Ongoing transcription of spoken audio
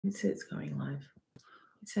It says it's going live.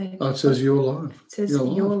 It says you're live. It says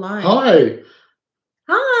you're live. Hi.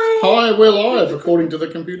 Hi. Hi, we're live according to the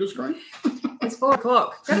computer screen. It's 4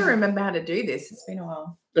 o'clock. Got to remember how to do this. It's been a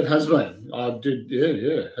while. It has been. I did,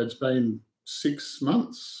 yeah. It's been 6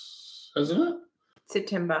 months, hasn't it?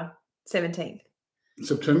 September 17th.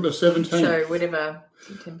 September 17th. So whatever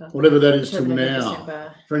September. Whatever that is till November, now.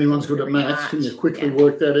 December, if anyone's good at maths, can you quickly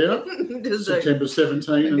work that out? September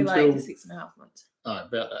 17 maybe until... like 6.5 months. Oh,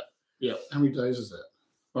 about that. Yeah. How many days is that?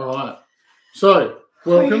 All right. So,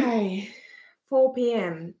 welcome. Okay. 4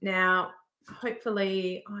 p.m. Now,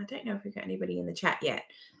 hopefully, I don't know if we've got anybody in the chat yet.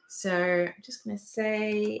 So, I'm just going to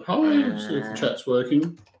say... Hi. See if the chat's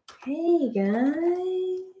working. Hey,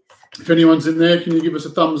 guys. If anyone's in there, can you give us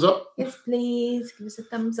a thumbs up? Yes, please. Give us a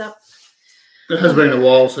thumbs up. It has been a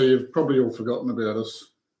while, so you've probably all forgotten about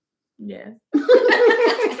us. Yeah.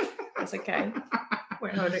 That's okay.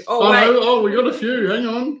 Wait, wait. Oh, we got a few. Hang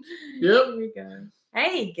on. Yep. Here we go.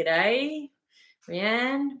 Hey, g'day.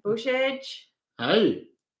 Rianne, Bush Edge. Hey.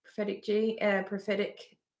 Prophetic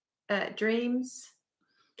Dreams.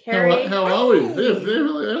 Kerry. How are we? They're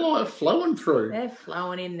like flowing through. They're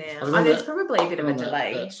flowing in now. There's probably a bit of a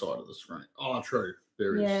delay. That side of the screen. Oh, true.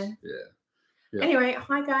 There is. Yeah. Anyway,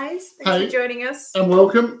 hi guys. Thanks for joining us. And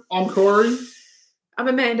welcome. I'm Corey. I'm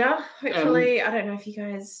Amanda. Hopefully, I don't know if you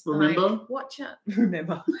guys remember. Watch it.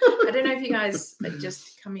 Remember. I don't know if you guys are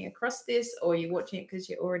just coming across this or you're watching it because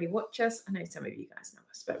you already watch us. I know some of you guys know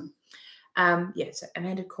us, but so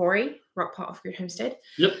Amanda, Corey, Rockpile Off-Grid Homestead.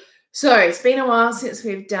 Yep. So it's been a while since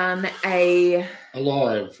we've done a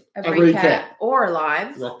recap or a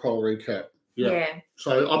live Rockpile recap. Yeah.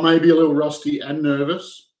 So I may be a little rusty and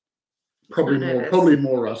nervous. Probably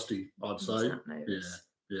more rusty, I'd say.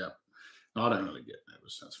 Yeah. I don't really get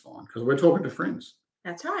nervous. That's fine because we're talking to friends.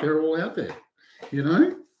 That's right. They're all out there, you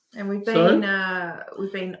know. And we've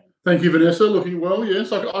been. Thank you, Vanessa. Looking well.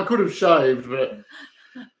 Yes, I could have shaved, but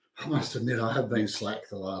I must admit I have been slack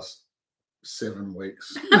the last 7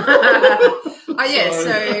 weeks. So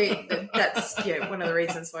that's one of the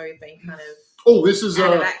reasons why we've been kind of. Oh, this is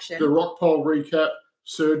out of action. The Rockpile recap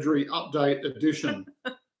surgery update edition,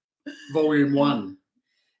 volume 1.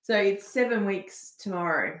 So it's 7 weeks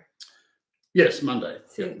tomorrow. Yes, Monday.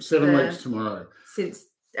 Since 7 weeks tomorrow. Since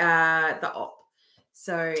the op.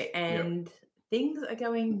 So things are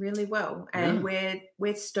going really well, and we're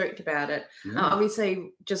stoked about it. Yeah.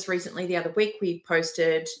 Obviously, just recently, the other week, we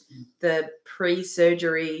posted the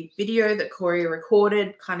pre-surgery video that Corey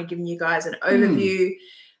recorded, kind of giving you guys an overview.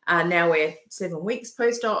 Now we're 7 weeks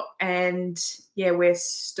post-op, and we're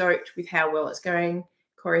stoked with how well it's going.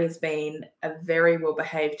 Corey has been a very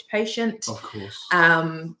well-behaved patient. Of course.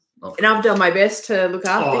 And I've done my best to look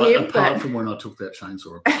after him. Apart from when I took that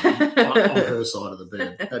chainsaw apart on her side of the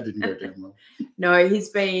bed. That didn't go down well. No, he's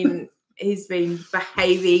been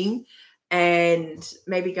behaving and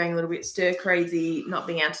maybe going a little bit stir crazy, not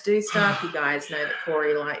being able to do stuff. You guys know that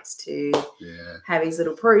Corey likes to have his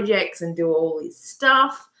little projects and do all his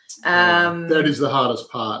stuff. That is the hardest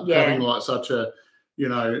part. Having like such a,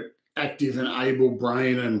 active and able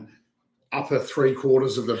brain and upper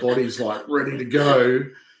 3/4 of the body's like ready to go.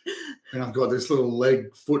 And I've got this little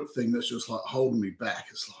leg foot thing that's just like holding me back.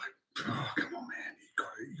 It's like, oh, come on, man.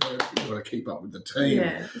 You got to keep up with the team.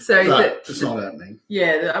 Yeah. So it's not happening.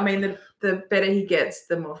 Yeah. I mean, the better he gets,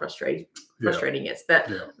 the more frustrating it gets. But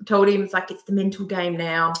I told him it's like it's the mental game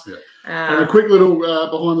now. Yeah. And a quick little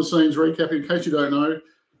behind the scenes recap, in case you don't know,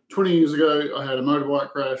 20 years ago, I had a motorbike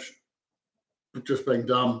crash, just being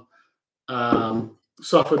dumb.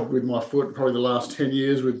 Suffered with my foot probably the last 10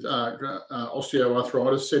 years with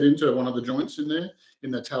osteoarthritis set into one of the joints in there, in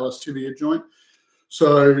the talus tibia joint.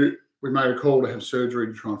 So we made a call to have surgery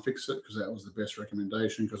to try and fix it because that was the best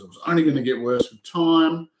recommendation because it was only going to get worse with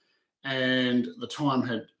time. And the time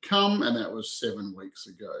had come, and that was 7 weeks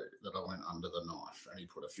ago that I went under the knife. And he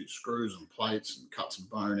put a few screws and plates and cut some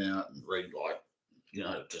bone out and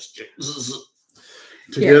just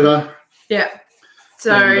together. Yeah.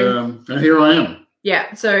 So and here I am.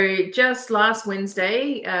 Yeah, so just last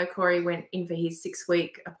Wednesday, Corey went in for his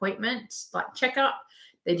 6-week appointment, checkup.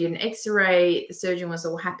 They did an X-ray. The surgeon was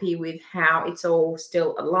all happy with how it's all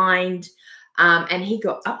still aligned. And he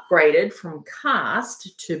got upgraded from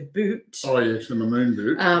cast to boot. Oh, yeah, to the Mamoon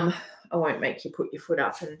boot. I won't make you put your foot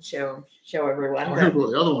up and show everyone. I have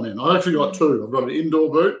brought the other one in. I actually got 2. I've got an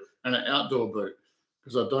indoor boot and an outdoor boot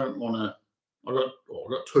because I don't want to. I've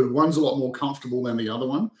got 2. One's a lot more comfortable than the other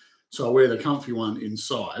one. So I wear the comfy one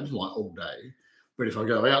inside, all day. But if I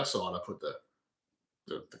go outside, I put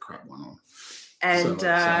the crap one on. And so,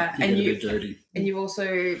 and you've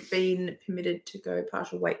also been permitted to go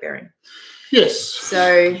partial weight bearing. Yes.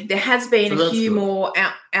 So there has been a few more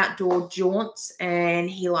outdoor jaunts, and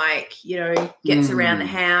he gets around the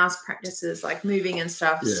house, practices like moving and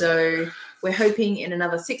stuff. Yeah. So we're hoping in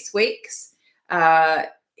another 6 weeks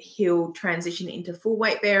he'll transition into full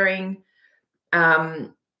weight bearing.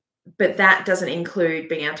 But that doesn't include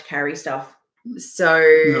being able to carry stuff. So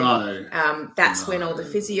that's when all the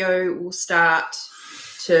physio will start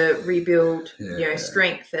to rebuild,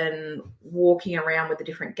 strength and walking around with a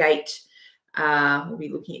different gait. We'll be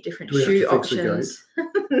looking at different shoe options.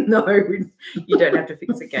 No, you don't have to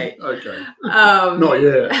fix a gate. Okay. Not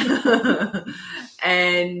yet.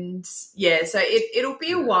 And so it'll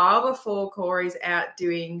be a while before Corey's out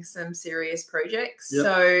doing some serious projects. Yep.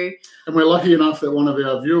 So, and we're lucky enough that one of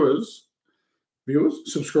our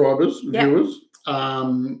subscribers,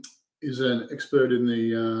 is an expert in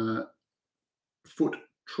the foot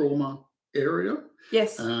trauma area.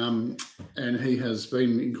 Yes. And he has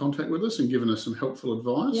been in contact with us and given us some helpful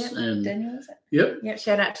advice. Yep. And Daniel, is it? Yep. Yep.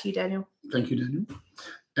 Shout out to you, Daniel. Thank you, Daniel.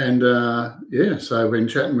 And so I've been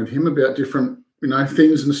chatting with him about different,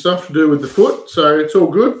 things and stuff to do with the foot. So it's all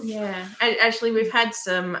good. Yeah. And actually, we've had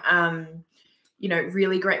some,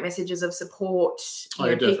 really great messages of support.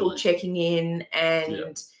 People checking in,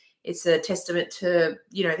 and it's a testament to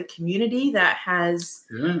the community that has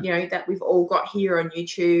that we've all got here on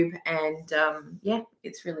YouTube, and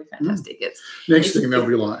it's really fantastic. Next thing they'll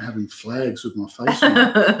be like having flags with my face on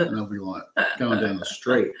it, and they'll be like going down the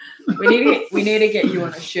street. We need to get you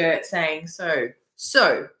on a shirt saying so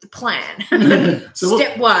the plan.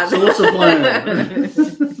 Step 1. So what's the plan?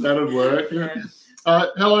 That'd work. Yeah.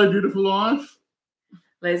 Hello, beautiful life.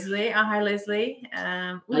 Leslie. Hi, Leslie.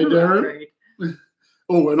 Hey, Darren.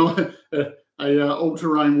 Oh, and a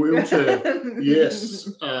all-terrain wheelchair. Yes.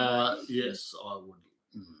 Yes, I would.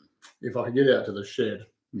 If I could get out to the shed,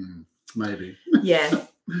 maybe. Yeah.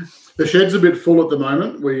 The shed's a bit full at the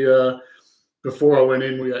moment. We before I went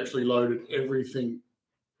in, we actually loaded everything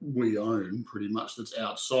we own pretty much that's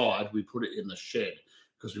outside. We put it in the shed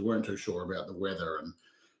because we weren't too sure about the weather and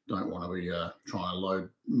don't want to be trying to load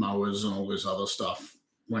mowers and all this other stuff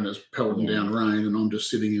when it's pelting down rain and I'm just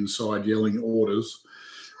sitting inside yelling orders.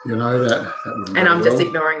 That wouldn't and I'm just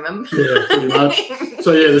ignoring them. Yeah, pretty much.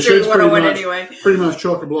 So the shed's pretty much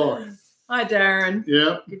chock-a-block. Hi, Darren.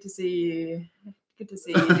 Yeah. Good to see you. Good to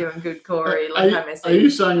see you doing good, Corey. Are you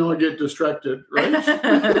saying I get distracted,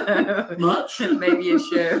 right? Much? Maybe a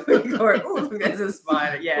shirt. Oh, there's a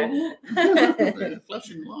spider. Yeah.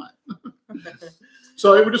 Flashing light.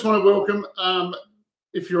 So we just want to welcome,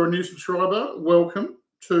 if you're a new subscriber, welcome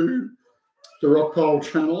to the Rockpile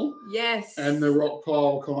channel. Yes. And the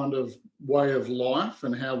Rockpile kind of way of life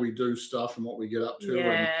and how we do stuff and what we get up to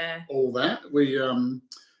and all that. We our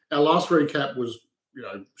last recap was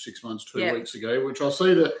 6 months, 2 weeks ago, which I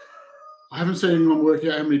see that I haven't seen anyone work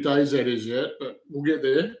out how many days that is yet, but we'll get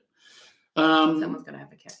there. Someone's going to have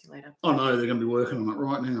a calculator. I know they're going to be working on it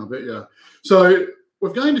right now, I bet you. So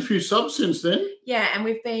we've gained a few subs since then. Yeah, and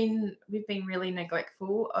we've been really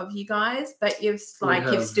neglectful of you guys, but you've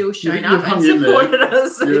still shown up and supported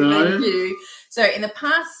us. So thank you. So in the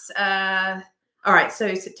past, all right,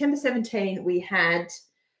 so September 17, we had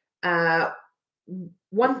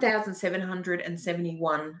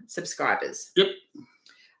 1,771 subscribers. Yep.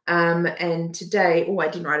 And today, I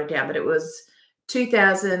didn't write it down, but it was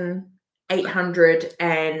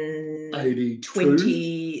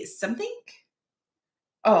 2,820 something.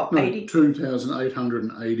 Oh, no, 80.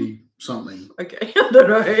 2,880 something. Okay, I don't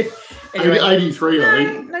know. Anyway, 83, I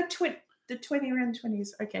think. No, the 20 around 20s.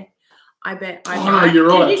 Okay. I bet I'm right. No, you're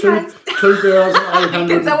right. 2,823.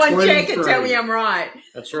 Can someone check and tell me I'm right?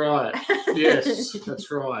 That's right. Yes,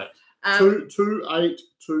 that's right.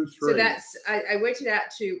 2,823. So that's, I worked it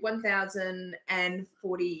out to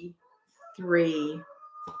 1,043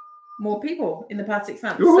 more people in the past 6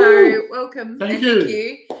 months. Woo-hoo. So welcome. Thank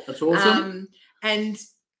you. That's awesome. And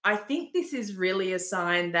I think this is really a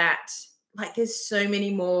sign that there's so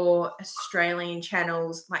many more Australian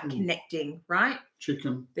channels connecting, right?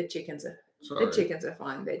 The chickens are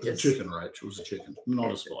fine. They're just chicken, Rachel's a chicken,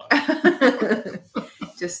 not a spider.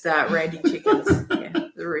 Just Randy chickens. Yeah,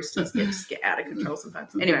 the roosters just get out of control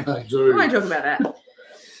sometimes. Anyway, they do. I won't talk about that.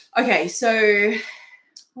 Okay, so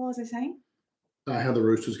what was I saying? How the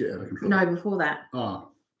roosters get out of control. No, before that. Oh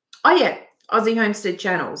yeah. Aussie Homestead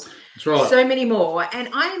channels. That's right. So many more. And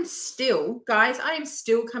I am still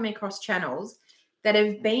coming across channels that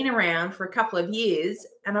have been around for a couple of years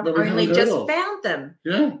and I've That we only haven't heard just of. found them.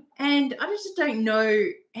 Yeah. And I just don't know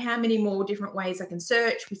how many more different ways I can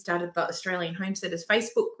search. We started the Australian Homesteaders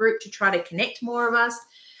Facebook group to try to connect more of us.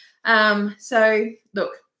 So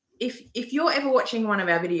look, if you're ever watching one of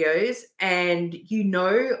our videos and you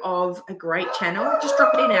know of a great channel, just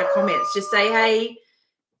drop it in our comments. Just say, hey,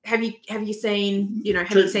 have you seen, you know,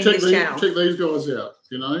 have you seen this channel? Check these guys out,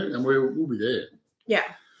 you know, and we'll be there. Yeah.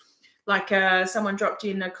 Like someone dropped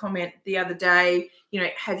in a comment the other day, you know,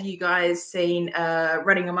 have you guys seen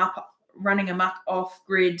running amok off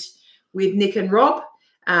grid with Nick and Rob?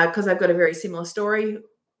 Because I've got a very similar story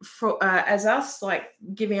as us, like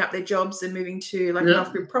giving up their jobs and moving to like an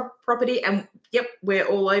off-grid property. And yep, we're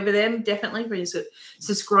all over them, definitely. We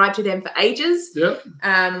subscribe to them for ages. Yep.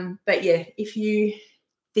 But yeah, if you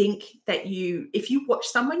think that if you watch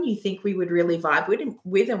someone you think we would really vibe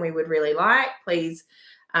with and we would really like, please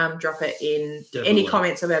drop it in any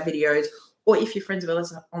comments of our videos, or if you're friends with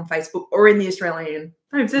us on Facebook or in the Australian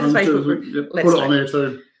Homesteaders Facebook group, put it on there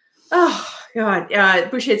too. Oh God,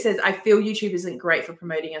 Bushhead says, I feel YouTube isn't great for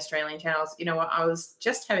promoting Australian channels. You know what? I was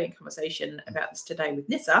just having a conversation about this today with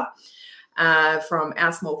Nissa from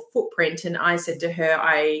Our Small Footprint, and I said to her,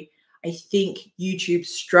 I think YouTube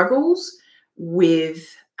struggles with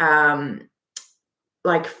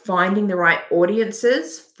like finding the right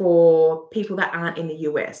audiences for people that aren't in the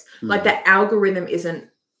US. Like the algorithm isn't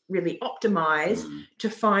really optimized to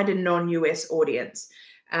find a non-US audience.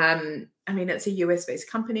 I mean, it's a US-based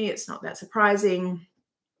company. It's not that surprising.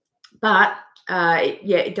 But,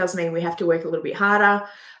 yeah, it does mean we have to work a little bit harder.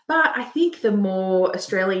 But I think the more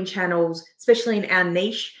Australian channels, especially in our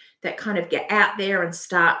niche, that kind of get out there and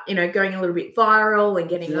start, you know, going a little bit viral and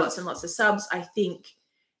getting lots and lots of subs, I think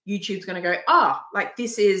YouTube's going to go, like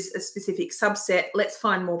this is a specific subset. Let's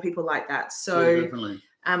find more people like that. So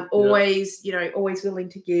always, you know, always willing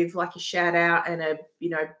to give like a shout out and a, you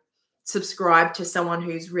know, subscribe to someone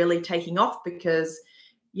who's really taking off, because,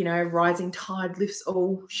 you know, rising tide lifts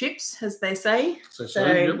all ships, as they say.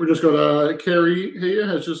 So we just got Kerry here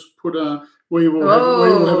has just put we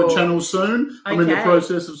will have a channel soon. I'm in the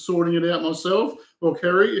process of sorting it out myself. Well,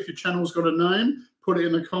 Kerry, if your channel's got a name, put it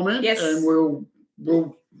in the comment and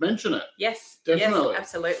we'll mention it. Yes, definitely. Yes,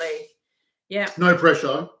 absolutely. Yeah. No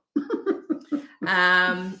pressure.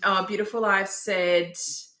 Beautiful Life said,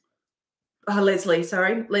 Leslie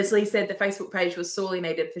said the Facebook page was sorely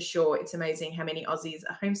needed for sure. It's amazing how many Aussies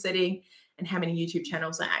are homesteading and how many YouTube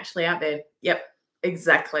channels are actually out there. Yep,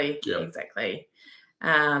 exactly. Yep. Exactly.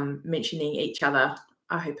 Mentioning each other.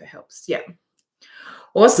 I hope it helps. Yep.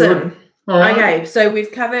 Awesome. Right. Okay, so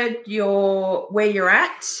we've covered where you're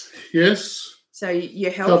at. Yes. So your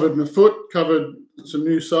health. Covered my foot, covered some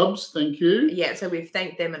new subs. Thank you. Yeah, so we've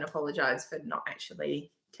thanked them and apologized for not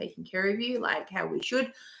actually taking care of you like how we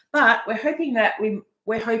should. But we're hoping that we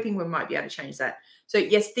might be able to change that. So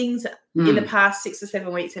yes, things in the past 6 or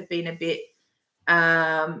 7 weeks have been a bit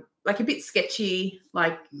like a bit sketchy.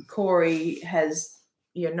 Like Corey has,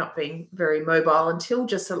 you know, not been very mobile until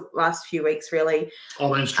just the last few weeks, really.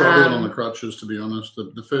 I've been struggling on the crutches, to be honest.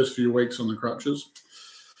 The first few weeks on the crutches.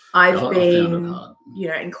 I've been, you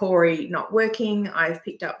know, and Corey not working. I've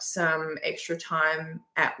picked up some extra time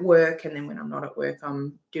at work, and then when I'm not at work,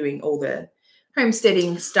 I'm doing all the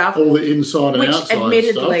homesteading stuff, all the inside and outside stuff. Which,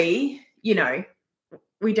 admittedly, you know,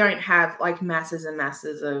 we don't have like masses and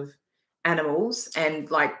masses of animals,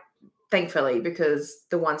 and like thankfully, because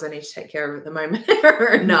the ones I need to take care of at the moment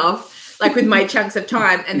are enough. Like with my chunks of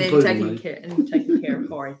time, and then taking care of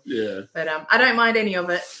Corey. Yeah, but I don't mind any of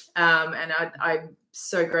it, and I'm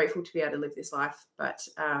so grateful to be able to live this life. But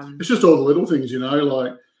it's just all the little things, you know,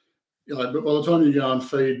 like by the time you go and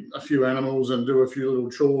feed a few animals and do a few little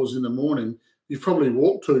chores in the morning, you've probably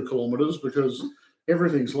walked 2 kilometres because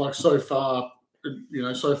everything's like so far, you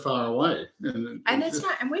know, so far away. And it's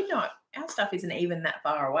not, and we're not, our stuff isn't even that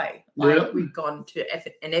far away. Like we've gone to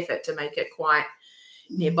an effort to make it quite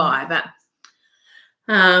nearby. But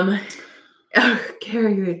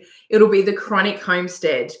Kerry, it'll be the chronic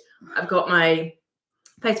homestead. I've got my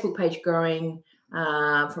Facebook page growing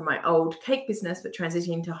from my old cake business, but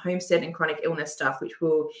transitioning to homestead and chronic illness stuff, which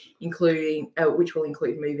will include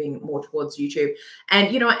moving more towards YouTube.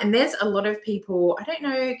 And you know, and there's a lot of people. I don't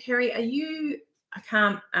know, Kerry, are you? I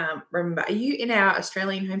can't remember. Are you in our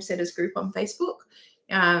Australian Homesteaders group on Facebook?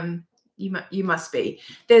 You must be.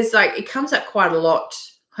 There's like, it comes up quite a lot.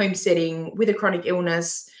 Homesteading with a chronic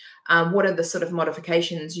illness. What are the sort of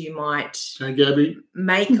modifications you might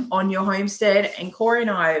make on your homestead? And Corey and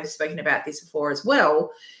I have spoken about this before as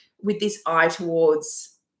well, with this eye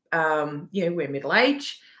towards, you know, we're middle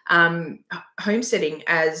age, homesteading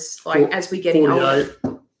as like as we're getting older.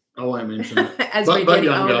 I won't mention it. As we're getting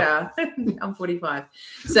older. I'm 45.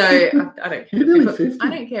 So I don't care. You're nearly 50. I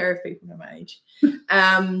don't care if people know my age.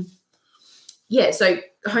 Yeah, so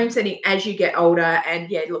homesteading as you get older, and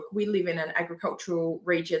yeah, look, we live in an agricultural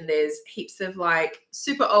region. There's heaps of like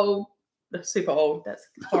super old, that's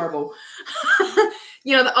horrible.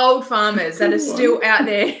 You know, the old farmers that are still out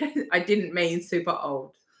there. I didn't mean super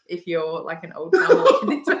old. If you're like an old farmer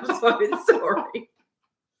watching this, I'm sorry.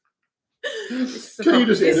 Can you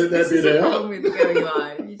just edit that bit out? Problem with going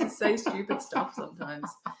live. You just say stupid stuff sometimes.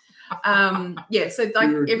 Yeah, so like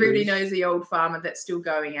everybody knows the old farmer that's still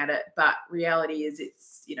going at it, but reality is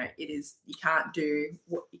it's, you know, it is, you can't do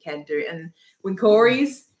what you can do. And when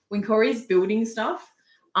Corey's building stuff,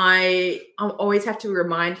 I always have to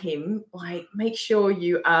remind him, like, make sure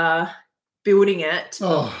you are building it,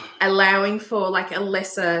 allowing for like a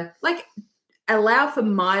lesser, like allow for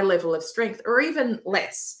my level of strength or even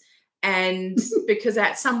less. And because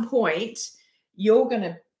at some point you're going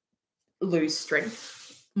to lose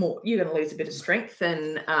strength more, you're going to lose a bit of strength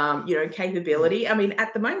and, you know, capability. I mean,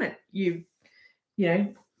 at the moment, you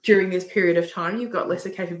know, during this period of time, you've got lesser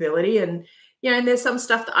capability and, you know, and there's some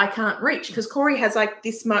stuff that I can't reach because Corey has like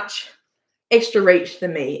this much extra reach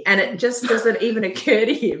than me. And it just doesn't even occur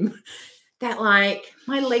to him that like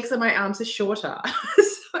my legs and my arms are shorter.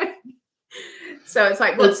 So it's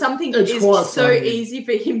like, well, something is so easy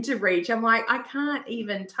for him to reach. I'm like, I can't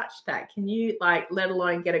even touch that. Can you like, let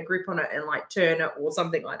alone get a grip on it and like turn it or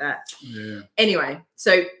something like that? Yeah. Anyway,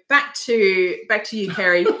 so back to you,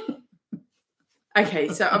 Kerry. Okay,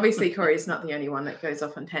 so obviously Corey is not the only one that goes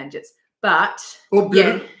off on tangents, but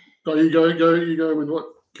yeah. Oh, you go with what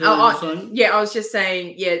Kerry was saying? Yeah, I was just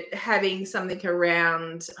saying, yeah, having something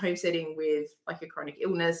around homesteading with like a chronic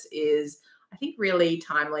illness is, I think, really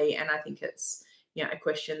timely, and I think it's, you know, a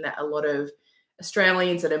question that a lot of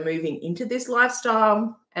Australians that are moving into this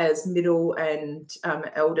lifestyle as middle and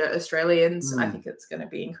elder Australians, I think it's going to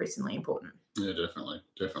be increasingly important. Yeah, definitely.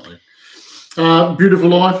 Beautiful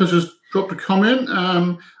Life has just dropped a comment.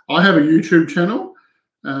 I have a YouTube channel.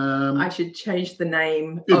 I should change the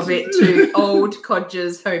name of it to Old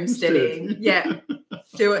Codgers Homesteading. Yeah,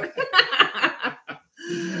 do it.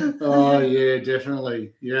 Oh, yeah,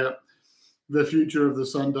 definitely. Yeah. The future of the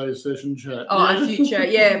Sunday session chat. Oh, a future.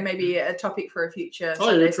 Yeah, maybe a topic for a future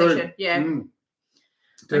Sunday session. Yeah.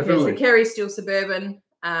 Definitely. Okay, so Kerry's still suburban,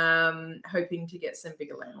 hoping to get some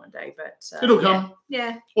bigger land one day, but it'll come.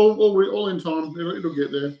 Yeah. All in time. It'll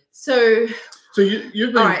get there. So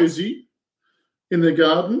you've been busy in the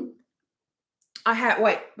garden. I have.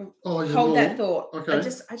 Wait. Hold that thought. Okay.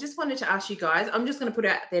 I just wanted to ask you guys. I'm just going to put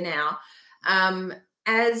it out there now.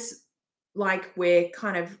 As like we're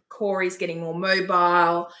kind of, Corey's getting more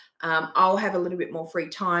mobile. I'll have a little bit more free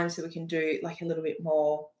time so we can do like a little bit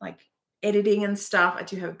more like editing and stuff. I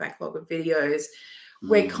do have a backlog of videos.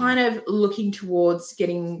 We're kind of looking towards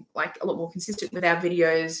getting like a lot more consistent with our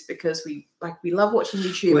videos because we love watching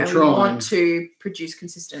YouTube we want to produce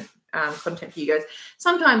consistent content for you guys.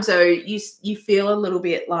 Sometimes though, you feel a little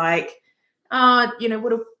bit like, you know,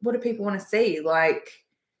 what do people want to see? Like,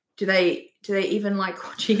 do they even like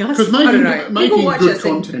watching us? Because making good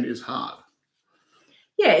content is hard.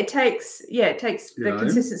 Yeah, it takes the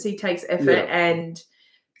consistency takes effort, and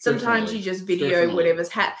sometimes you just video whatever's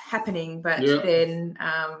happening. But then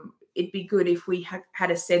it'd be good if we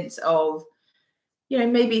had a sense of, you know,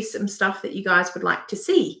 maybe some stuff that you guys would like to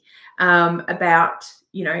see about,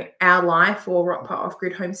 you know, our life or Rockpile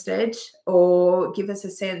Off-Grid Homestead, or give us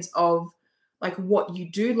a sense of like what you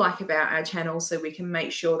do like about our channel so we can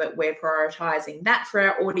make sure that we're prioritizing that for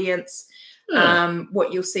our audience.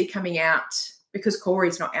 What you'll see coming out, because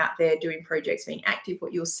Corey's not out there doing projects, being active,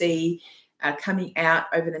 what you'll see coming out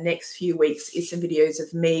over the next few weeks is some videos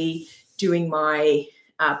of me doing my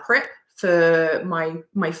prep for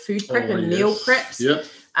my food prep and meal preps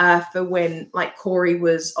for when like Corey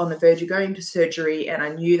was on the verge of going to surgery and I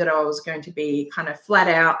knew that I was going to be kind of flat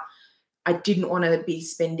out. I didn't want to be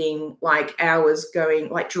spending like hours going,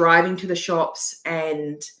 like driving to the shops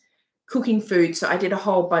and cooking food. So I did a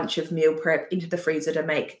whole bunch of meal prep into the freezer to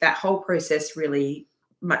make that whole process really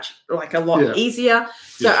much, like a lot easier.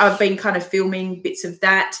 So I've been kind of filming bits of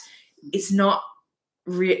that. It's not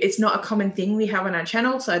a common thing we have on our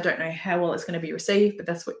channel, so I don't know how well it's going to be received, but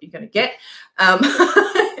that's what you're going to get.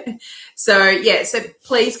 So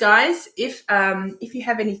please guys, if you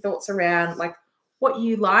have any thoughts around like what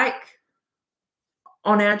you like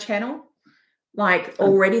on our channel, like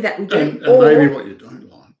already that we get, and maybe what you don't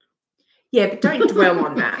like. Yeah, but don't dwell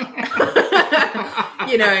on that.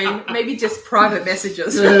 you know, maybe just private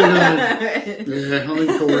messages. Yeah, I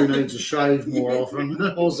think Corey needs a shave more often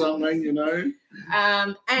or something, you know.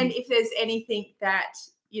 And if there's anything that,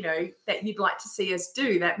 you know, that you'd like to see us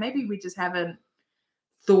do that maybe we just haven't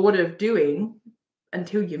thought of doing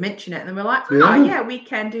until you mention it, and then we're like, yeah, we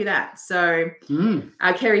can do that. So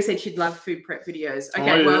Kerry said she'd love food prep videos.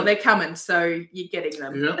 Okay, well, they're coming, so you're getting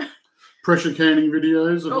them. Yeah. Pressure canning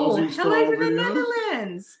videos of Aussie style hello from videos. the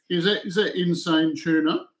Netherlands. Is that insane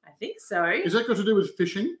tuna? I think so. Is that got to do with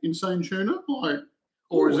fishing, insane tuna?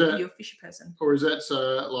 Or is that you're a fishy person? Or is that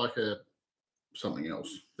like something else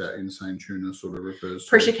that insane tuna sort of refers to?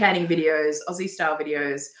 Pressure canning videos, Aussie style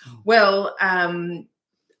videos. Well,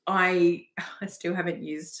 I still haven't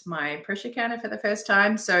used my pressure canner for the first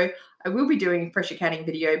time, so I will be doing a pressure canning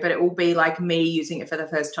video, but it will be like me using it for the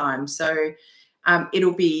first time. So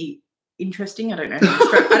it'll be interesting. I don't know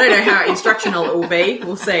how instructional it will be.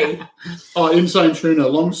 We'll see. Oh, insane tuna.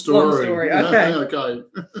 Long story. Okay. Okay.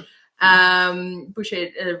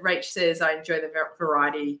 Bushhead Rach says, I enjoy the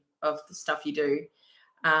variety of the stuff you do.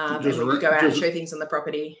 And when you go out and show things on the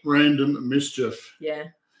property. Random mischief. Yeah.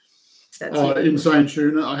 That's insane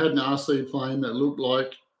tuna. I had an RC plane that looked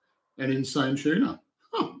like an insane tuna.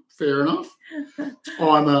 Oh, fair enough.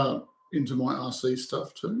 I'm into my RC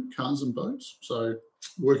stuff too, cars and boats. So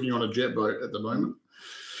working on a jet boat at the moment.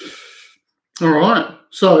 All right.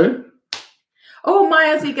 So. Oh,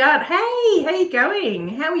 my Aussie guard. Hey, how you going?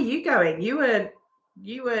 How are you going? You were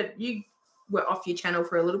off your channel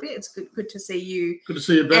for a little bit. It's good to see you. Good to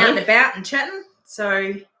see you back. Out and about and chatting.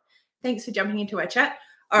 So thanks for jumping into our chat.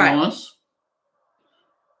 All right. Nice.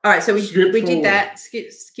 All right. So we did that.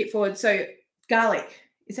 Skip forward. So garlic.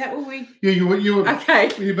 Is that what we? Yeah, you were. Okay.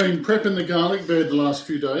 You've been prepping the garlic bed the last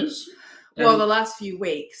few days. Well, the last few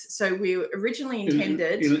weeks. So we originally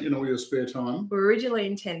intended in all your spare time. We originally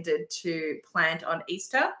intended to plant on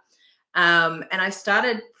Easter, and I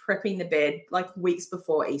started prepping the bed like weeks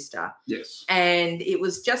before Easter. Yes. And it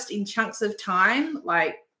was just in chunks of time,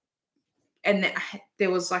 and there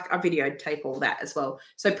was like a videotape all that as well.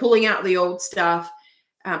 So pulling out the old stuff,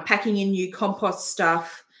 packing in new compost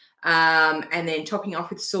stuff, and then topping off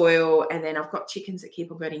with soil. And then I've got chickens that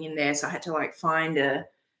keep on getting in there, so I had to find a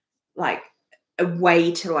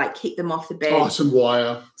way to keep them off the bed. Oh, some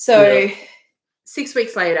wire. So 6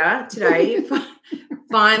 weeks later, today,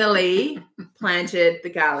 finally planted the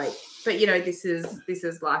garlic. But this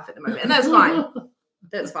is life at the moment, and that's fine.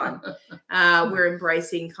 That's fine. We're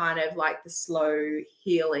embracing kind of the slow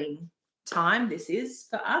healing time this is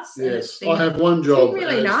for us. Yes, I have one job. It's been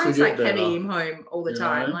really nice, having him home all the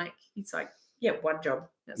time. It's one job.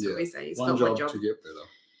 That's what we say. It's one got job to get better.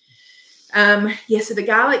 So the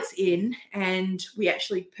garlic's in, and we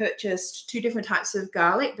actually purchased 2 different types of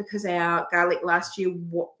garlic because our garlic last year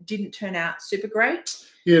didn't turn out super great.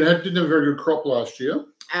 Yeah, it didn't have a very good crop last year.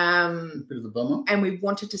 A bit of a bummer. And we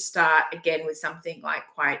wanted to start again with something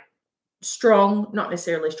quite strong, not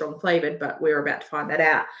necessarily strong flavored, but we're about to find that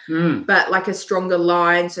out. But a stronger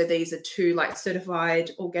line. So these are 2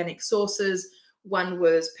 certified organic sources. One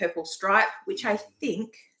was Purple Stripe, which I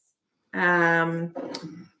think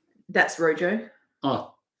that's Rojo.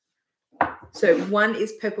 Oh. So one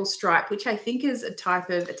is Purple Stripe, which I think is a type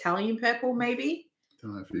of Italian purple, maybe. I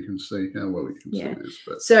don't know if you can see how well you can see this.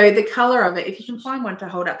 But so the colour of it, if you can find one to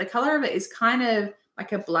hold up, the colour of it is kind of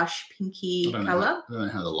like a blush pinky colour. I don't know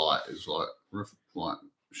how the light is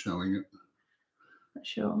showing it. Not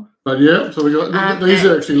sure. But yeah, so we got these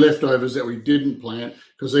are actually leftovers that we didn't plant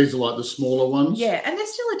because these are the smaller ones. Yeah, and they're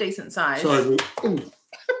still a decent size. So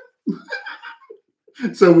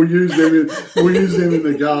we'll use them in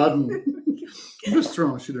the garden. I'm just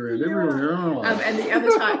throwing shit around everywhere. And the other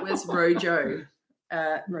type was Rojo.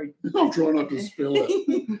 I'll try not to spill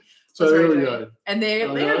it. So there we go. And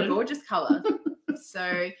they're a gorgeous colour.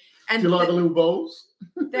 So do you like the little bowls?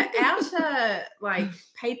 The outer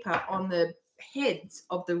paper on the heads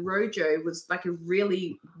of the Rojo was a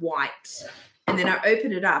really white, and then I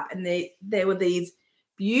opened it up, and there were these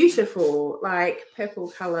beautiful purple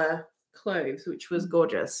colour cloves, which was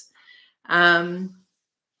gorgeous. So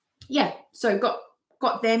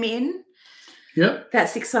got them in. Yep,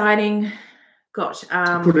 that's exciting. Got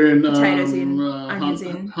put in potatoes in, onions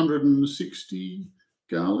in, 160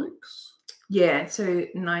 garlics. Yeah, so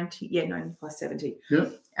 90 plus 70.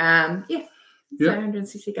 Yep. So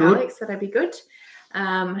 160 garlics, that'd be good.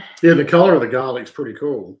 The colour of the garlic's pretty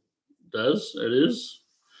cool. It is.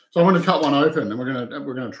 So I'm going to cut one open, and we're going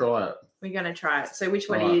to try it. We're going to try it. So which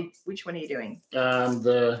one are you doing?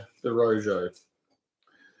 The Rojo.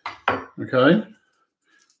 Okay.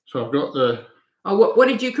 So I've got the. Oh, what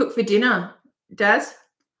did you cook for dinner, Daz?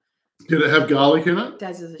 Did it have garlic in it?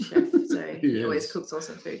 Daz is a chef, so he always cooks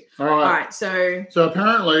awesome food. All right. So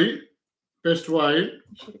apparently, best way. You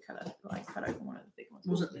should have cut open one of the big ones.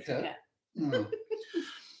 Was it the cat? Oh.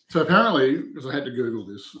 So apparently, because I had to Google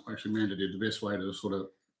this, actually Amanda did, the best way to sort of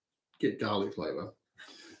get garlic flavour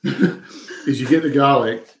is you get the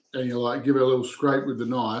garlic and you like give it a little scrape with the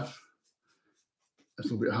knife. That's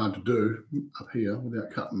a little bit hard to do up here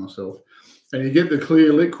without cutting myself. And you get the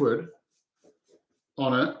clear liquid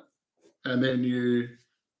on it, and then you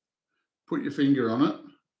put your finger on it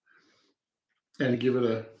and give it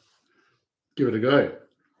a go.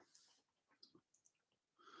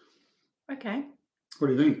 Okay. What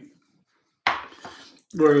do you think?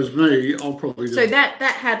 Whereas me, I'll probably so that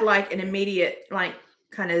had like an immediate like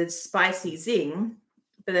kind of spicy zing,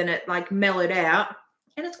 but then it like mellowed out,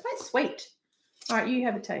 and it's quite sweet. All right, you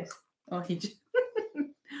have a taste. Oh, he just.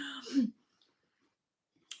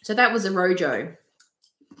 So that was a Rojo.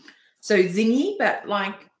 So zingy, but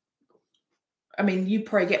like, I mean, you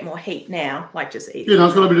probably get more heat now, like just eating. Yeah, no,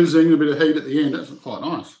 it's got a bit of zing, a bit of heat at the end. That's quite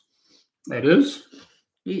nice. That is.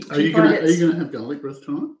 Are you gonna have garlic breath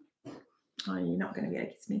tonight? Oh, you're not going to be able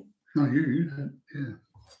to kiss me. No, you had, yeah.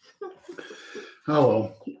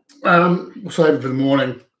 Oh well. We'll save it for the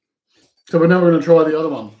morning. So we're now going to try the other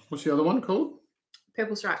one. What's the other one called?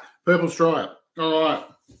 Purple stripe. Purple stripe. All right.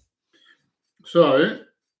 So,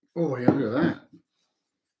 oh yeah, look at that.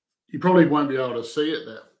 You probably won't be able to see it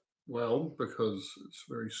that well because it's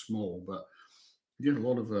very small, but you get a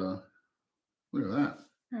lot of. Look at that.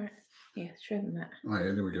 All right. Yeah, show them that. Oh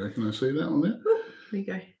yeah, there we go. Can I see that one there? There you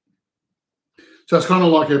go. So it's kind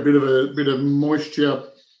of like a bit of moisture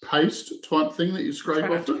paste type thing that you scrape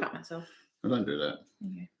off it. Cut myself. I don't do that.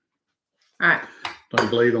 Okay. All right. Don't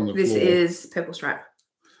bleed on the floor. This is purple stripe.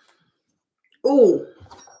 Oh.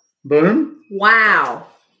 Boom. Wow.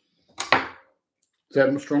 Is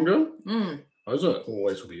that stronger? Mm. Is it?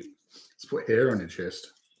 Always will be. Let's put hair on your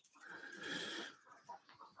chest.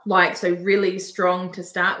 Like, so really strong to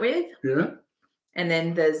start with. Yeah. And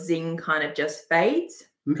then the zing kind of just fades.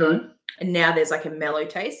 Okay. And now there's like a mellow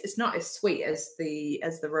taste. It's not as sweet as the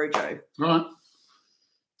Rojo. Right.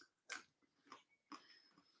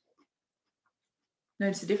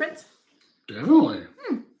 Notice the difference? Definitely.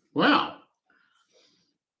 Wow.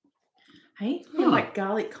 Hey, you're like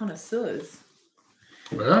garlic connoisseurs.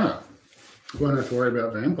 Yeah. Won't have to worry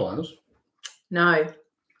about vampires. No.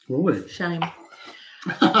 Will we? Shame.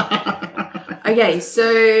 Okay,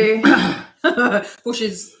 so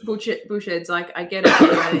Bushhead's like, I get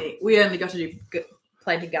it. We only got to do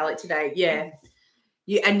planting garlic today. Yeah.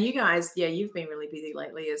 You guys, you've been really busy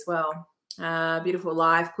lately as well. Beautiful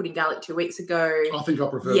Life, putting garlic 2 weeks ago. I think I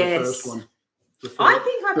prefer the first one. I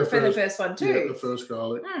think I prefer the first one too. Yeah, the first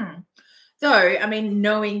garlic. So, I mean,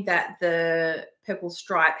 knowing that the purple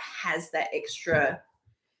stripe has that extra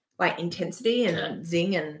like intensity and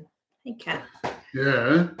zing and cat.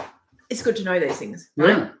 Yeah. It's good to know those things.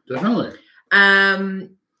 Right? Yeah, definitely.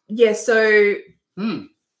 Yeah, so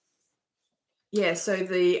so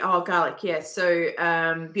the garlic,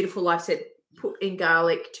 So Beautiful Life said put in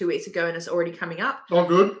garlic 2 weeks ago and it's already coming up. Oh,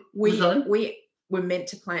 good. We were meant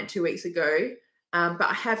to plant 2 weeks ago. But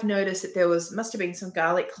I have noticed that must have been some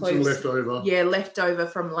garlic cloves. Some leftover. Yeah, leftover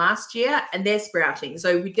from last year, and they're sprouting.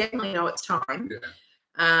 So we definitely know it's time. Yeah.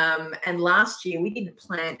 And last year we didn't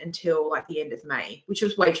plant until like the end of May, which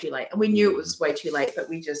was way too late. And we knew it was way too late, but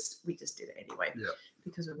we just did it anyway. Yeah.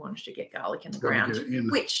 Because we wanted to get garlic in the ground.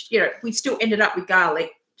 Which, you know, we still ended up with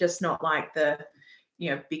garlic, just not like the,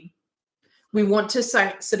 big. We want to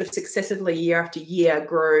sort of successively year after year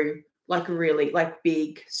grow like a really like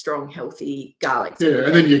big, strong, healthy garlic. Yeah,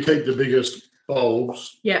 and then you keep the biggest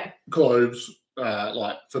bulbs, cloves,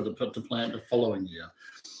 like to plant the following year.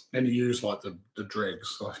 And you use like the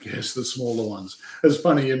dregs, I guess, the smaller ones. It's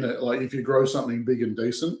funny, isn't it? Like if you grow something big and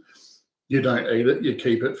decent, you don't eat it, you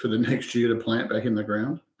keep it for the next year to plant back in the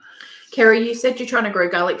ground. Kerry, you said you're trying to grow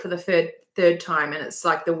garlic for the third time and it's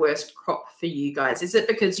like the worst crop for you guys. Is it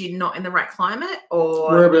because you're not in the right climate or?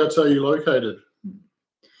 Whereabouts are you located?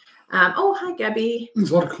 Oh, hi, Gabby.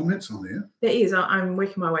 There's a lot of comments on there. There is. I'm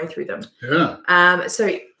working my way through them. Yeah. So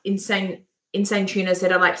Insane Tuna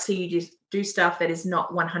said, I'd like to see you just do stuff that is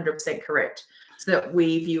not 100% correct so that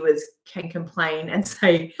we viewers can complain and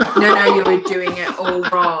say, no, you were doing it all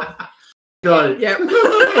wrong. Go. Yep.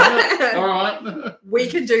 All right. We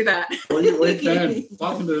can do that. We can.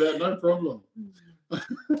 I can do that, no problem.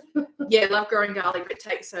 Yeah, love growing garlic, but it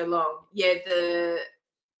takes so long. Yeah,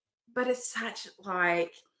 but it's such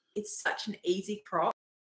an easy crop.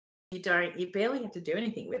 You barely have to do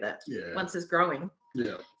anything with it. Yeah. Once it's growing.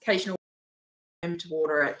 Yeah. Occasional to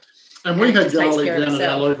water it. And we had garlic down at our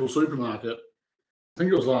itself. local supermarket. I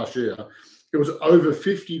think it was last year. It was over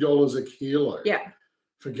 $50 a kilo. Yeah.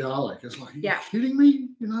 For garlic. It's like, are you kidding me?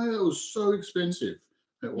 You know, it was so expensive.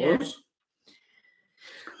 It was.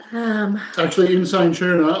 Actually, Insane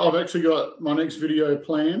Tuna, I've actually got my next video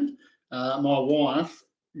planned. My wife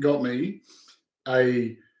got me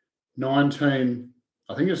a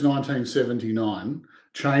 1979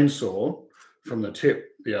 chainsaw from the tip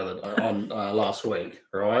the other on last week,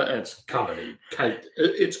 right? It's covered in cake.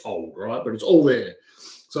 It's old, right? But it's all there.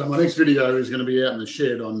 So my next video is going to be out in the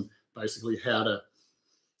shed on basically how to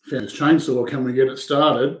found this chainsaw. Can we get it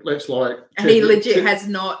started? Let's like. And he legit has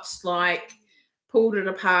not like pulled it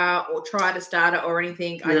apart or tried to start it or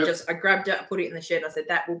anything. Yep. I grabbed it, put it in the shed. I said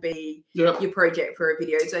that will be Yep. your project for a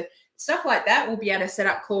video. So stuff like that, we'll be able to set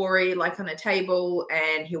up Corey like on a table,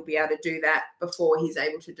 and he'll be able to do that before he's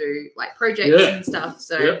able to do like projects and stuff.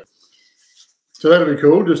 So. So that'll be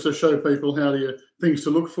cool, just to show people how things to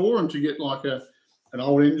look for and to get like an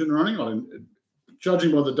old engine running.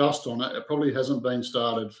 Judging by the dust on it, it probably hasn't been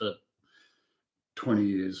started for 20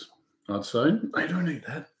 years, I'd say. They don't eat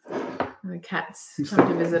that. The cat's come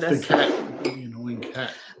to visit us. The cat, the annoying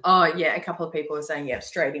cat. Oh, yeah, a couple of people are saying,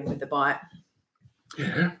 straight in with the bite.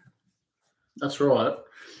 Yeah, that's right.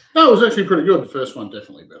 No, it was actually pretty good. The first one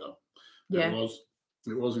definitely better. Yeah.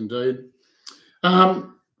 It was indeed.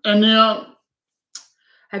 And now...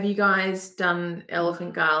 Have you guys done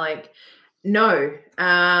elephant garlic? No,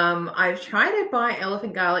 I've tried to buy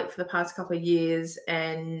elephant garlic for the past couple of years,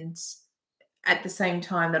 and at the same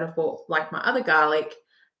time that I've bought like my other garlic,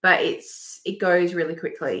 but it goes really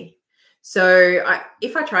quickly. So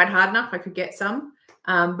if I tried hard enough, I could get some,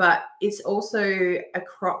 but it's also a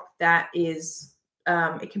crop that is,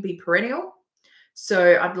 it can be perennial.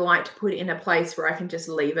 So I'd like to put it in a place where I can just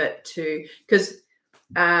leave it to, because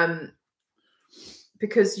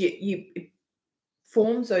it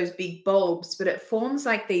forms those big bulbs, but it forms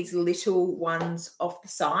like these little ones off the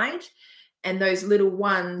side, and those little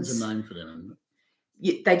ones. There's a name for them, isn't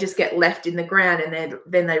it? They just get left in the ground, and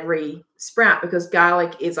then they re-sprout, because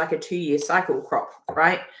garlic is like a 2-year cycle crop,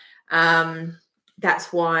 right?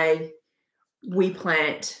 That's why we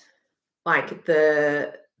plant like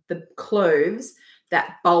the cloves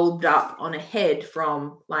that bulbed up on a head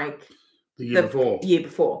from like the year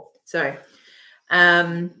before. So,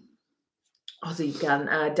 Aussie Gun,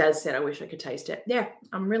 Daz said, I wish I could taste it. Yeah,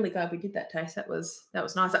 I'm really glad we did that taste. That was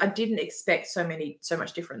nice. I didn't expect so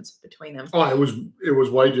much difference between them. Oh, it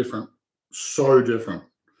was way different. So different.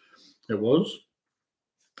 It was.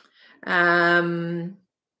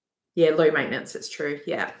 Yeah, low maintenance, it's true.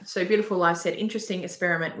 Yeah. So Beautiful Life said, interesting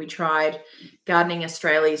experiment we tried. Gardening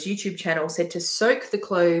Australia's YouTube channel said to soak the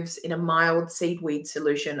cloves in a mild seedweed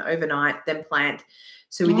solution overnight, then plant.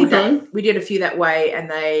 So we did that. We did a few that way, and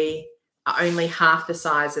they are only half the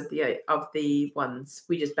size of the ones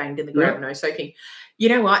we just banged in the ground. No soaking. You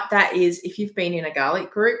know what? That is, if you've been in a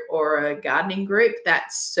garlic group or a gardening group,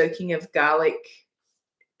 that soaking of garlic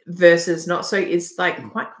versus not so is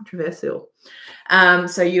like quite controversial.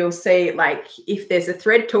 So you'll see, like, if there's a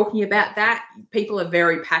thread talking about that, people are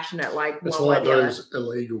very passionate. Like, it's like those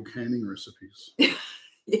illegal canning recipes.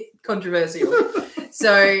 Controversial.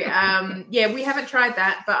 So yeah, we haven't tried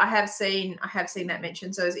that, but I have seen that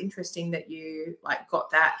mentioned. So it's interesting that you like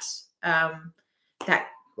got that that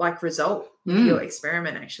like result with your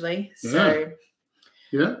experiment, actually. So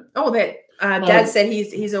oh, that Dad said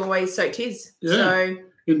he's always soaked his. So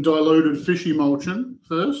in diluted fishy mulching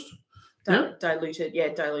first. Diluted.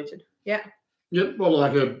 Yeah. Yep. Well,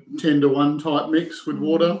 like a 10-to-1 type mix with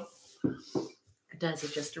water. Dad's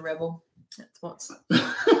just a rebel. That's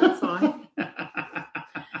fine.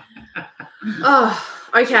 Oh,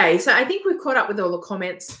 okay. So I think we've caught up with all the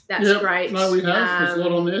comments. That's great. No, we have. There's a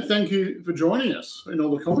lot on there. Thank you for joining us in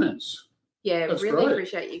all the comments. Yeah, that's really great.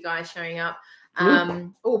 Appreciate you guys showing up.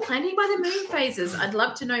 Planting by the moon phases. I'd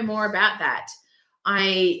love to know more about that.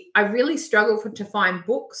 I really struggle to find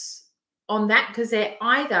books on that, because they're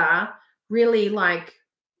either really like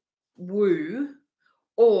woo,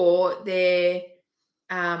 or they're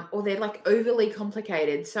like overly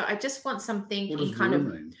complicated. So I just want something kind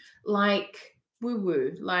of like woo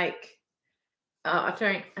woo, like I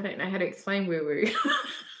don't know how to explain woo woo.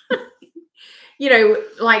 You know,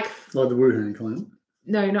 like the Wuhan clan.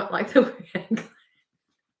 No, not like the Wuhan clan.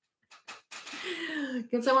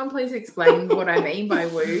 Can someone please explain what I mean by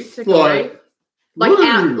woo to Corey? Like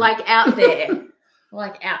out there.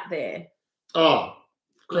 Oh.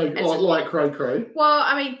 Like cray cray. Well,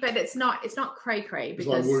 I mean, but it's not cray cray, because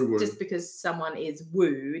like woo-woo. Just because someone is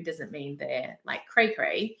woo doesn't mean they're like cray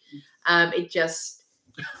cray. It just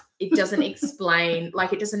it doesn't explain,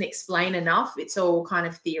 like it doesn't explain enough. It's all kind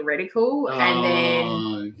of theoretical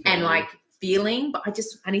and like feeling, but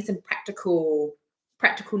I need some practical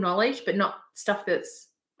knowledge, but not stuff that's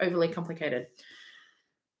overly complicated.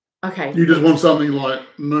 Okay. You just want something like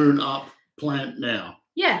moon up, plant now.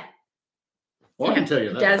 Yeah. Well, I can tell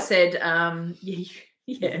you that. Dad said,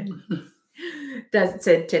 yeah. Dad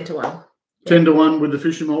said 10 to 1. 10 to 1 with the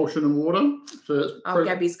fish emulsion and water.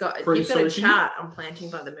 Gabby's got, you've got a chart on planting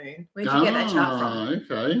by the moon. Where'd you get that chart from?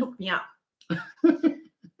 Okay. Hook me up.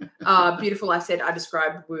 Beautiful. I said I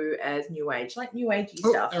described woo as new age, like new agey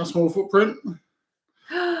stuff. Our small footprint.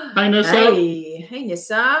 Hey, Nessa. Hey,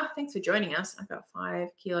 Nessa. Thanks for joining us. I got 5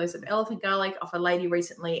 kilos of elephant garlic off a lady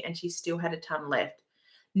recently, and she still had a ton left.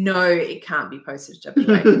 No, it can't be postage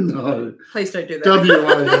WA. No. Please don't do that.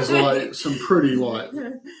 WA has like some pretty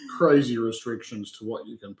crazy restrictions to what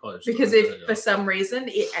you can post. Because if for some reason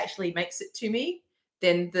it actually makes it to me,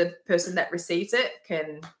 then the person that receives it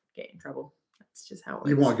can get in trouble. That's just how it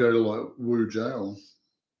works. You might go to like woo jail.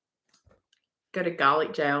 Go to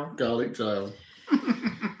garlic jail. Garlic jail.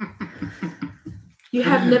 You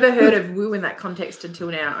have never heard of woo in that context until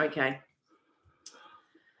now. Okay.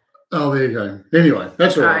 Oh, there you go. Anyway,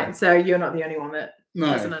 that's all right. So you're not the only one that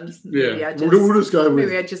doesn't understand. Yeah. We'll just go with.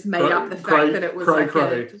 Maybe I just made up the fact that it was cray.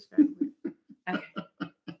 Okay. All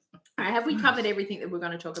right. Have we covered everything that we're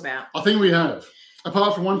going to talk about? I think we have.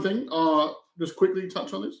 Apart from one thing, just quickly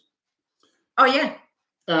touch on this. Oh yeah.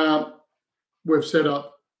 We've set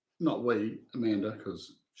up. Not we, Amanda,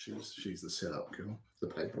 because she's the setup girl, the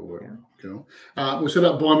paperwork girl. We'll set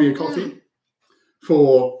up Buy Me a Coffee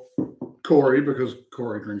for Corey, because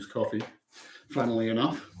Corey drinks coffee, funnily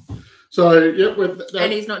enough. So, yeah.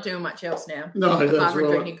 And he's not doing much else now. No, that's right.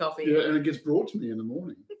 Drinking coffee. Yeah, and it gets brought to me in the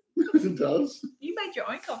morning. It does. You made your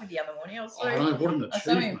own coffee the other morning. I was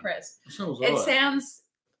so impressed. So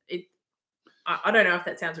I don't know if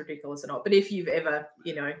that sounds ridiculous or not, but if you've ever,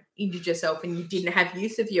 injured yourself and you didn't have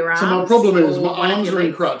use of your arms. So my problem is my arms are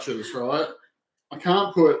in crutches, right? I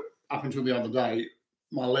can't put, up until the other day,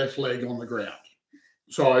 my left leg on the ground.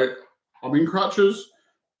 So I'm in crutches,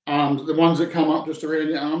 the ones that come up just around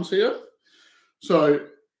your arms here. So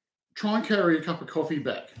try and carry a cup of coffee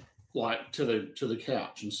back, like to the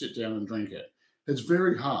couch and sit down and drink it. It's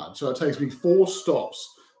very hard. So it takes me 4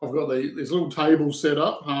 stops. I've got this little table set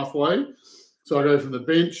up halfway. So I go from the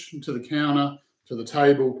bench to the counter to the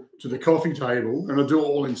table to the coffee table, and I do it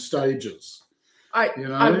all in stages.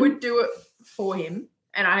 I would do it for him,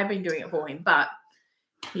 and I have been doing it for him, but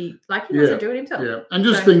he doesn't do it himself. Yeah, and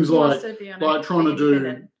just things like trying to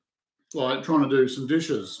do some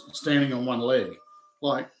dishes standing on one leg,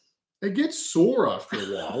 like it gets sore after a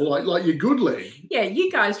while, like your good leg. Yeah,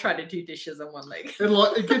 you guys try to do dishes on one leg, and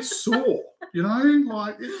it gets sore.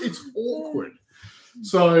 It's awkward.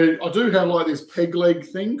 So I do have this peg leg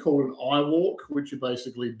thing called an eye walk, which you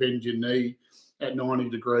basically bend your knee at 90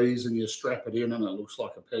 degrees and you strap it in, and it looks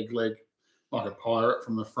like a peg leg, like a pirate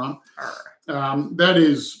from the front. That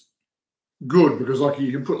is good because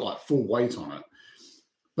you can put full weight on it,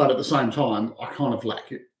 but at the same time I kind of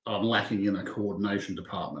I'm lacking in a coordination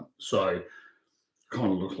department, so I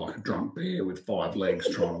kind of look like a drunk bear with 5 legs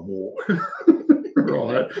trying to walk.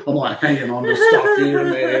 Right, I'm hanging on to stuff here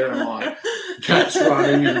and there, and cat's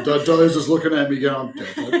running, and Doze is looking at me going,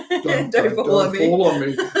 don't fall on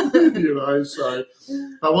me. So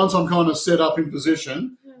once I'm kind of set up in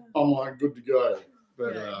position, I'm good to go.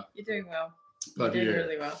 But you're doing well. But you're doing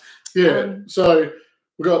really well. Yeah. So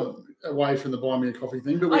we got away from the Buy Me a Coffee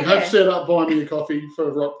thing, but we have set up Buy Me a Coffee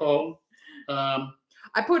for Rockpile. I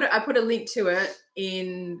put a link to it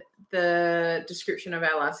in the description of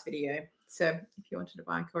our last video. So if you wanted to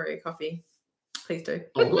buy Corey a coffee, please do.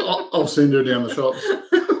 I'll send her down the shops.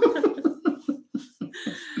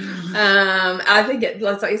 I think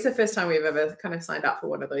it's the first time we've ever kind of signed up for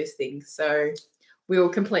one of those things. So we will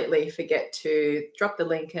completely forget to drop the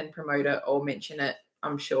link and promote it or mention it,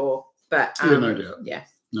 I'm sure. But no doubt. Yeah.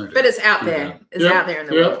 No doubt. But it's out there. It's out there in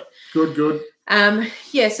the world. Good.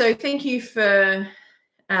 So thank you for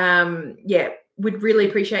we'd really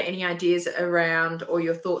appreciate any ideas around or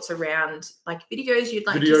your thoughts around videos you'd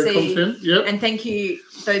like to see. Content, yep. And thank you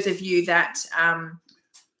those of you that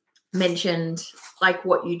mentioned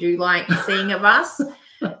what you do like seeing of us.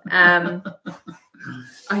 Are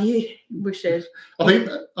you wishes? I think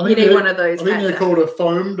you need one of those. I think they're called a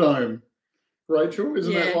foam dome, Rachel.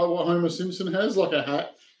 Isn't that like what Homer Simpson has? Like a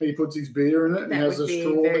hat. He puts his beer in it and he has a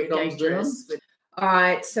straw that comes down. All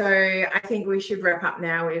right, so I think we should wrap up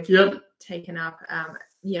now. We've taken up,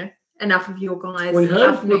 enough of your guys. We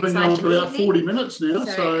have. We've been going for about 40 minutes now.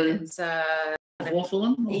 So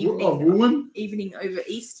Hawthorne, of evening, Woollen. evening over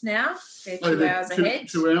east now. They're Oh, 2 hours ahead.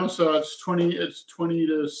 2 hours, so it's 20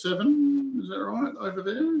 to 7, is that right, over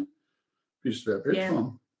there? Just about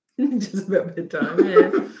bedtime. Just about bedtime,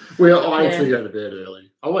 yeah. Well, I actually go to bed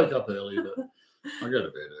early. I wake up early, but I go to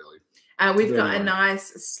bed early. We've got a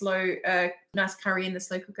nice nice curry in the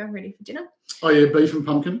slow cooker ready for dinner. Oh yeah, beef and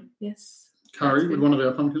pumpkin. Yes. Curry with one of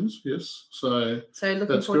our pumpkins, yes. So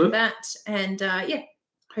looking forward to that. And yeah,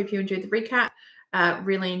 hope you enjoyed the recap.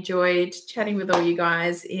 Really enjoyed chatting with all you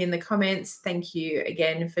guys in the comments. Thank you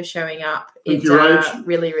again for showing up. Thank you, Rach.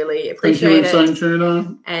 Really, really appreciate it. Thank you,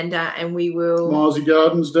 Tuna. And we will. Milesy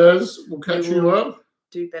Gardens, Daz. We'll catch you up.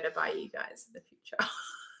 Do better by you guys in the future.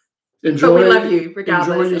 Enjoy. But we love you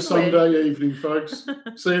regardless. Enjoy your Sunday evening, folks.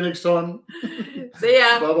 See you next time. See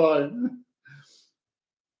ya. Bye-bye.